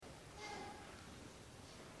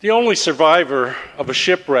The only survivor of a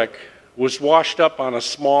shipwreck was washed up on a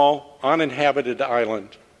small, uninhabited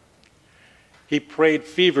island. He prayed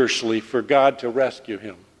feverishly for God to rescue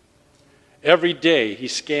him. Every day he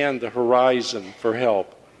scanned the horizon for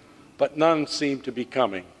help, but none seemed to be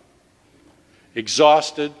coming.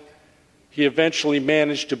 Exhausted, he eventually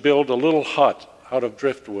managed to build a little hut out of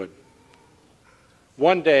driftwood.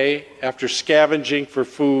 One day, after scavenging for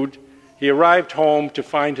food, he arrived home to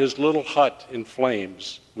find his little hut in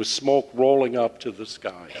flames, with smoke rolling up to the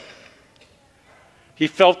sky. He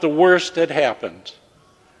felt the worst had happened,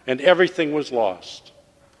 and everything was lost.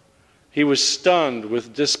 He was stunned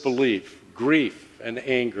with disbelief, grief, and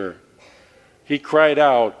anger. He cried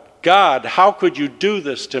out, "God, how could you do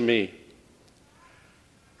this to me?"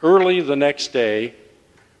 Early the next day,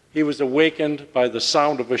 he was awakened by the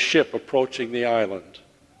sound of a ship approaching the island.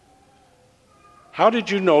 "How did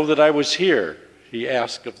you know that I was here?" he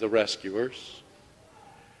asked of the rescuers.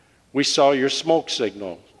 "We saw your smoke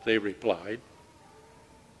signal," they replied.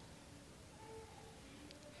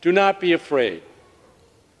 Do not be afraid.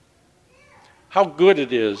 How good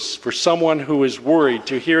it is for someone who is worried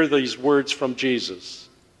to hear these words from Jesus.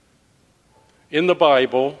 In the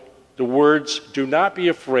Bible, the words "do not be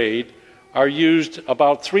afraid" are used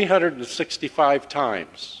about 365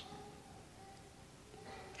 times.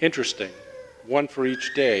 Interesting, one for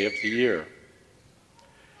each day of the year.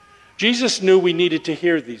 Jesus knew we needed to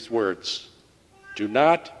hear these words. Do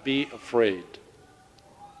not be afraid.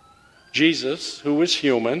 Jesus, who was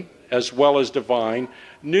human as well as divine,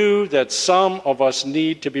 knew that some of us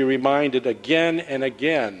need to be reminded again and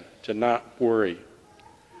again to not worry.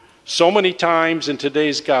 So many times in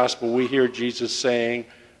today's gospel we hear Jesus saying,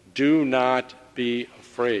 "Do not be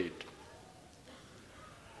afraid."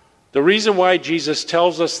 The reason why Jesus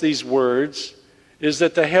tells us these words is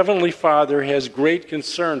that the Heavenly Father has great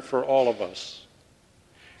concern for all of us.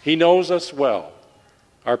 He knows us well,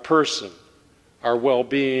 our person, our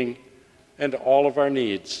well-being, and all of our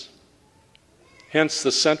needs. Hence,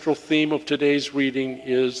 the central theme of today's reading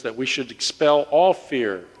is that we should expel all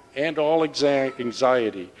fear and all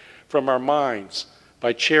anxiety from our minds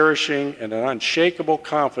by cherishing an unshakable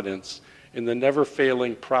confidence in the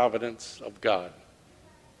never-failing providence of God.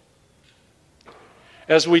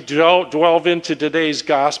 As we delve into today's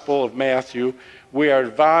Gospel of Matthew, we are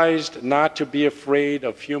advised not to be afraid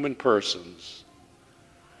of human persons.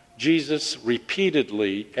 Jesus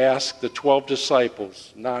repeatedly asked the 12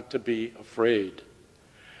 disciples not to be afraid.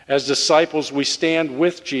 As disciples, we stand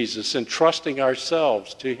with Jesus, entrusting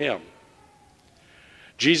ourselves to him.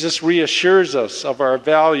 Jesus reassures us of our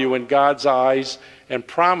value in God's eyes and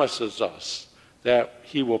promises us that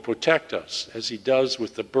he will protect us, as he does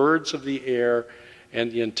with the birds of the air and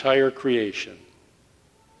the entire creation.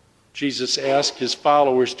 Jesus asked his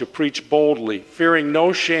followers to preach boldly, fearing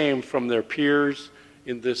no shame from their peers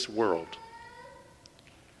in this world.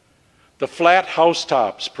 The flat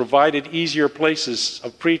housetops provided easier places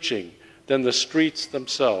of preaching than the streets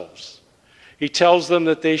themselves. He tells them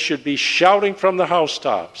that they should be shouting from the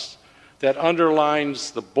housetops. That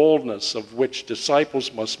underlines the boldness of which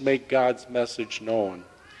disciples must make God's message known.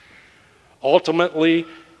 Ultimately,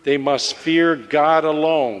 they must fear God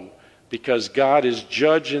alone, because God is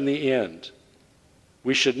judge in the end.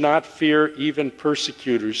 We should not fear even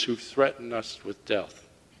persecutors who threaten us with death.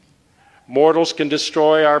 Mortals can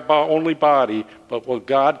destroy our only body, but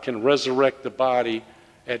God can resurrect the body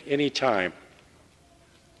at any time.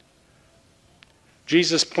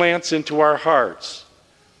 Jesus plants into our hearts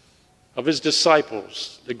of his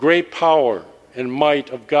disciples the great power and might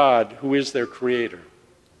of God, who is their creator.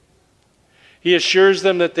 He assures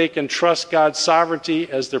them that they can trust God's sovereignty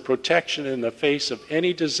as their protection in the face of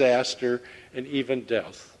any disaster and even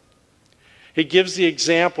death. He gives the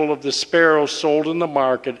example of the sparrows sold in the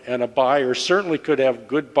market, and a buyer certainly could have a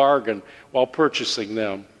good bargain while purchasing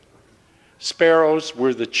them. Sparrows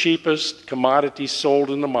were the cheapest commodity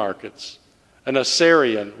sold in the markets. An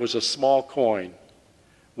assarion was a small coin,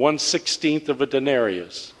 1/16 of a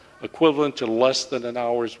denarius, equivalent to less than an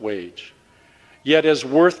hour's wage. Yet as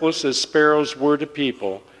worthless as sparrows were to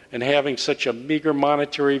people, and having such a meager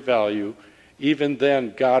monetary value, even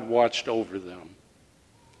then God watched over them.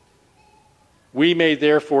 We may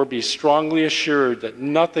therefore be strongly assured that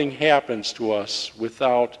nothing happens to us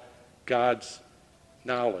without God's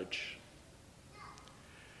knowledge.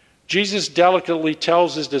 Jesus delicately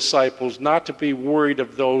tells his disciples not to be worried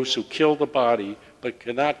of those who kill the body but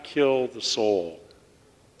cannot kill the soul.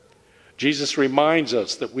 Jesus reminds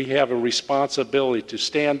us that we have a responsibility to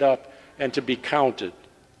stand up and to be counted.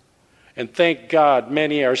 And thank God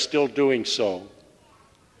many are still doing so.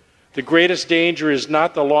 The greatest danger is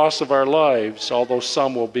not the loss of our lives, although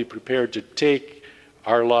some will be prepared to take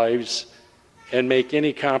our lives and make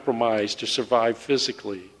any compromise to survive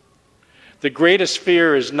physically. The greatest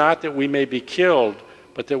fear is not that we may be killed,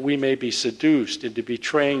 but that we may be seduced into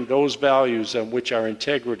betraying those values on which our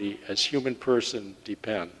integrity as human person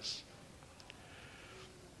depends.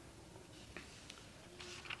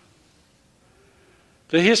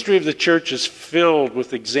 The history of the church is filled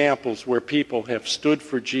with examples where people have stood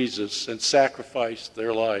for Jesus and sacrificed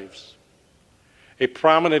their lives. A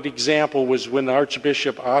prominent example was when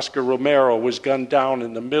Archbishop Oscar Romero was gunned down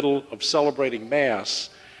in the middle of celebrating Mass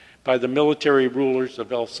by the military rulers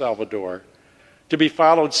of El Salvador, to be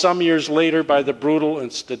followed some years later by the brutal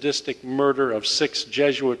and sadistic murder of 6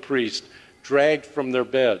 Jesuit priests dragged from their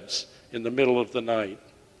beds in the middle of the night.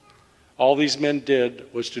 All these men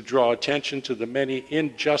did was to draw attention to the many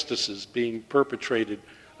injustices being perpetrated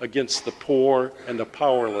against the poor and the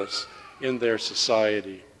powerless in their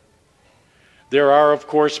society. There are, of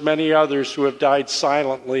course, many others who have died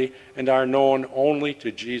silently and are known only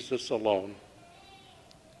to Jesus alone.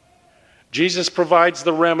 Jesus provides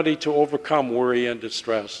the remedy to overcome worry and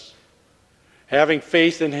distress. Having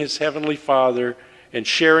faith in his heavenly Father and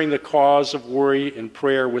sharing the cause of worry in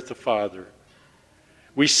prayer with the Father.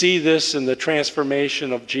 We see this in the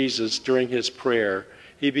transformation of Jesus during his prayer.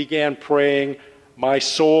 He began praying, "My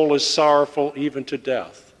soul is sorrowful even to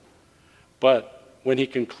death." But when he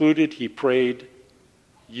concluded, he prayed,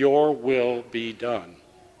 "Your will be done."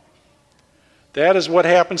 That is what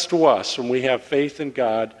happens to us when we have faith in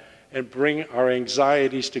God and bring our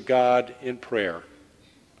anxieties to God in prayer.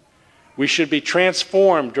 We should be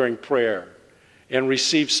transformed during prayer and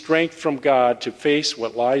receive strength from God to face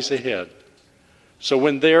what lies ahead. So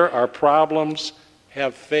when there are problems,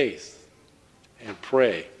 have faith and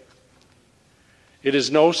pray. It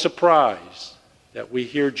is no surprise that we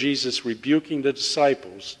hear Jesus rebuking the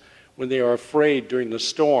disciples when they are afraid during the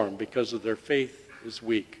storm because of their faith is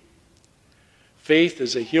weak. Faith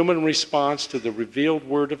is a human response to the revealed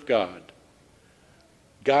Word of God.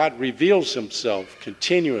 God reveals himself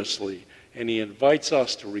continuously, and he invites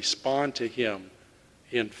us to respond to him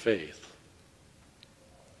in faith.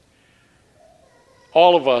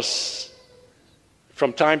 All of us,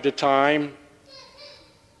 from time to time,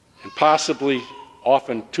 and possibly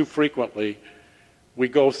often too frequently, we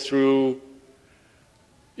go through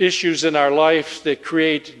issues in our life that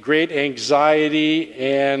create great anxiety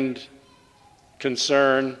and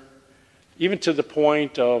concern, even to the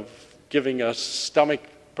point of giving us stomach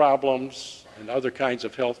problems and other kinds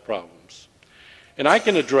of health problems. And I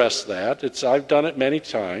can address that. I've done it many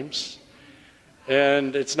times.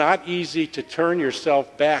 And it's not easy to turn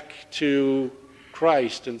yourself back to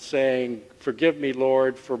Christ and saying, "Forgive me,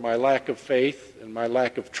 Lord, for my lack of faith and my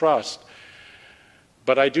lack of trust.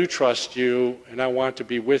 But I do trust you, and I want to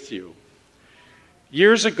be with you."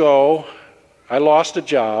 Years ago, I lost a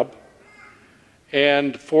job,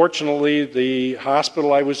 and fortunately, the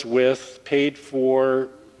hospital I was with paid for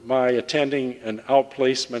my attending an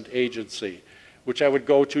outplacement agency, which I would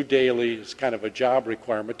go to daily as kind of a job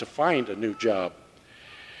requirement to find a new job.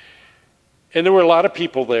 And there were a lot of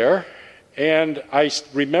people there, and I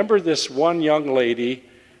remember this one young lady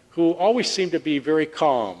who always seemed to be very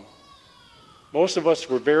calm. Most of us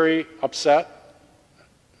were very upset.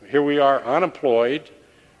 Here we are, unemployed,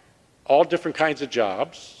 all different kinds of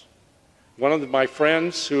jobs. One of my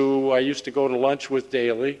friends who I used to go to lunch with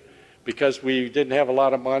daily, because we didn't have a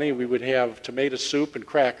lot of money, we would have tomato soup and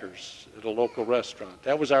crackers at a local restaurant.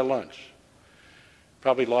 That was our lunch.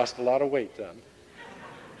 Probably lost a lot of weight then.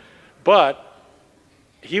 But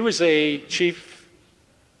he was a chief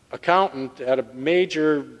accountant at a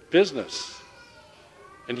major business.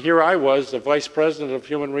 And here I was, the vice president of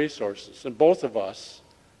human resources, and both of us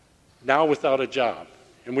now without a job.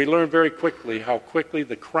 And we learned very quickly how quickly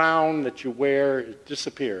the crown that you wear, it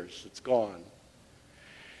disappears, it's gone.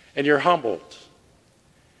 And you're humbled.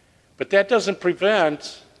 But that doesn't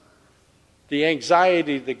prevent the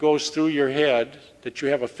anxiety that goes through your head that you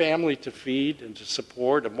have a family to feed and to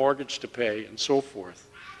support, a mortgage to pay, and so forth.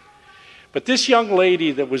 But this young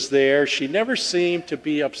lady that was there, she never seemed to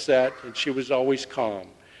be upset, and she was always calm.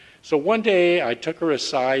 So one day I took her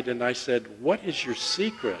aside and I said, "What is your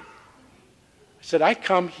secret?" I said, "I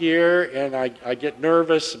come here and I get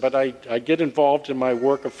nervous, but I get involved in my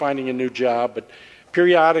work of finding a new job. But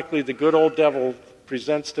periodically the good old devil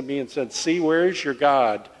presents to me and said, 'See, where's your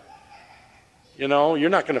God? You know, you're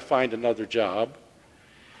not going to find another job.'"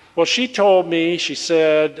 Well, she told me, she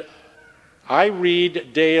said, "I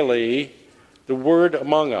read daily the Word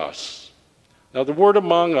Among Us." Now, the Word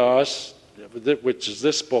Among Us, which is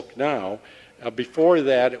this book now, Before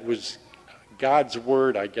that, it was God's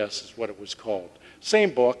Word, I guess is what it was called.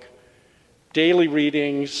 Same book, daily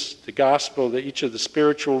readings, the gospel, each of the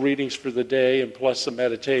spiritual readings for the day, and plus the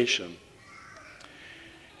meditation.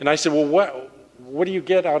 And I said, well, what do you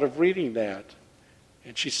get out of reading that?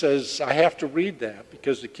 And she says, I have to read that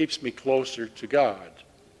because it keeps me closer to God.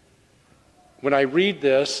 When I read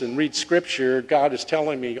this and read Scripture, God is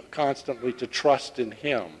telling me constantly to trust in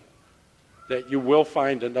Him, that you will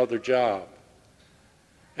find another job.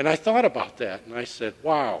 And I thought about that, and I said,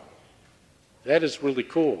 wow, that is really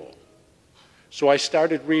cool. So I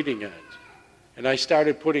started reading it, and I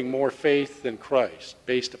started putting more faith in Christ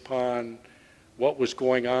based upon what was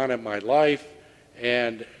going on in my life,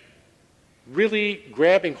 and really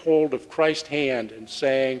grabbing hold of Christ's hand and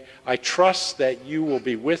saying, I trust that you will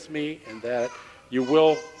be with me and that you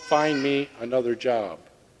will find me another job.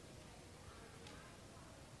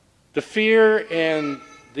 The fear and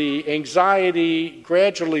the anxiety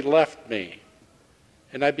gradually left me,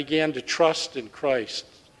 and I began to trust in Christ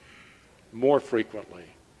more frequently.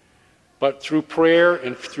 But through prayer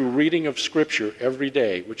and through reading of Scripture every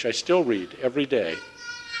day, which I still read every day,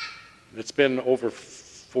 it's been over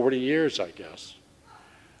 40 years, I guess,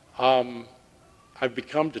 I've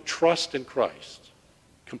become to trust in Christ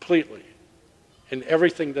completely in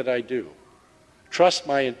everything that I do. Trust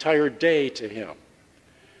my entire day to Him.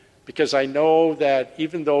 Because I know that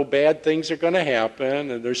even though bad things are going to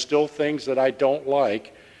happen and there's still things that I don't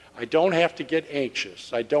like, I don't have to get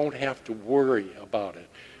anxious. I don't have to worry about it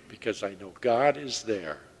because I know God is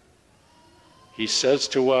there. He says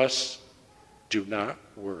to us, do not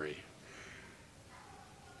worry.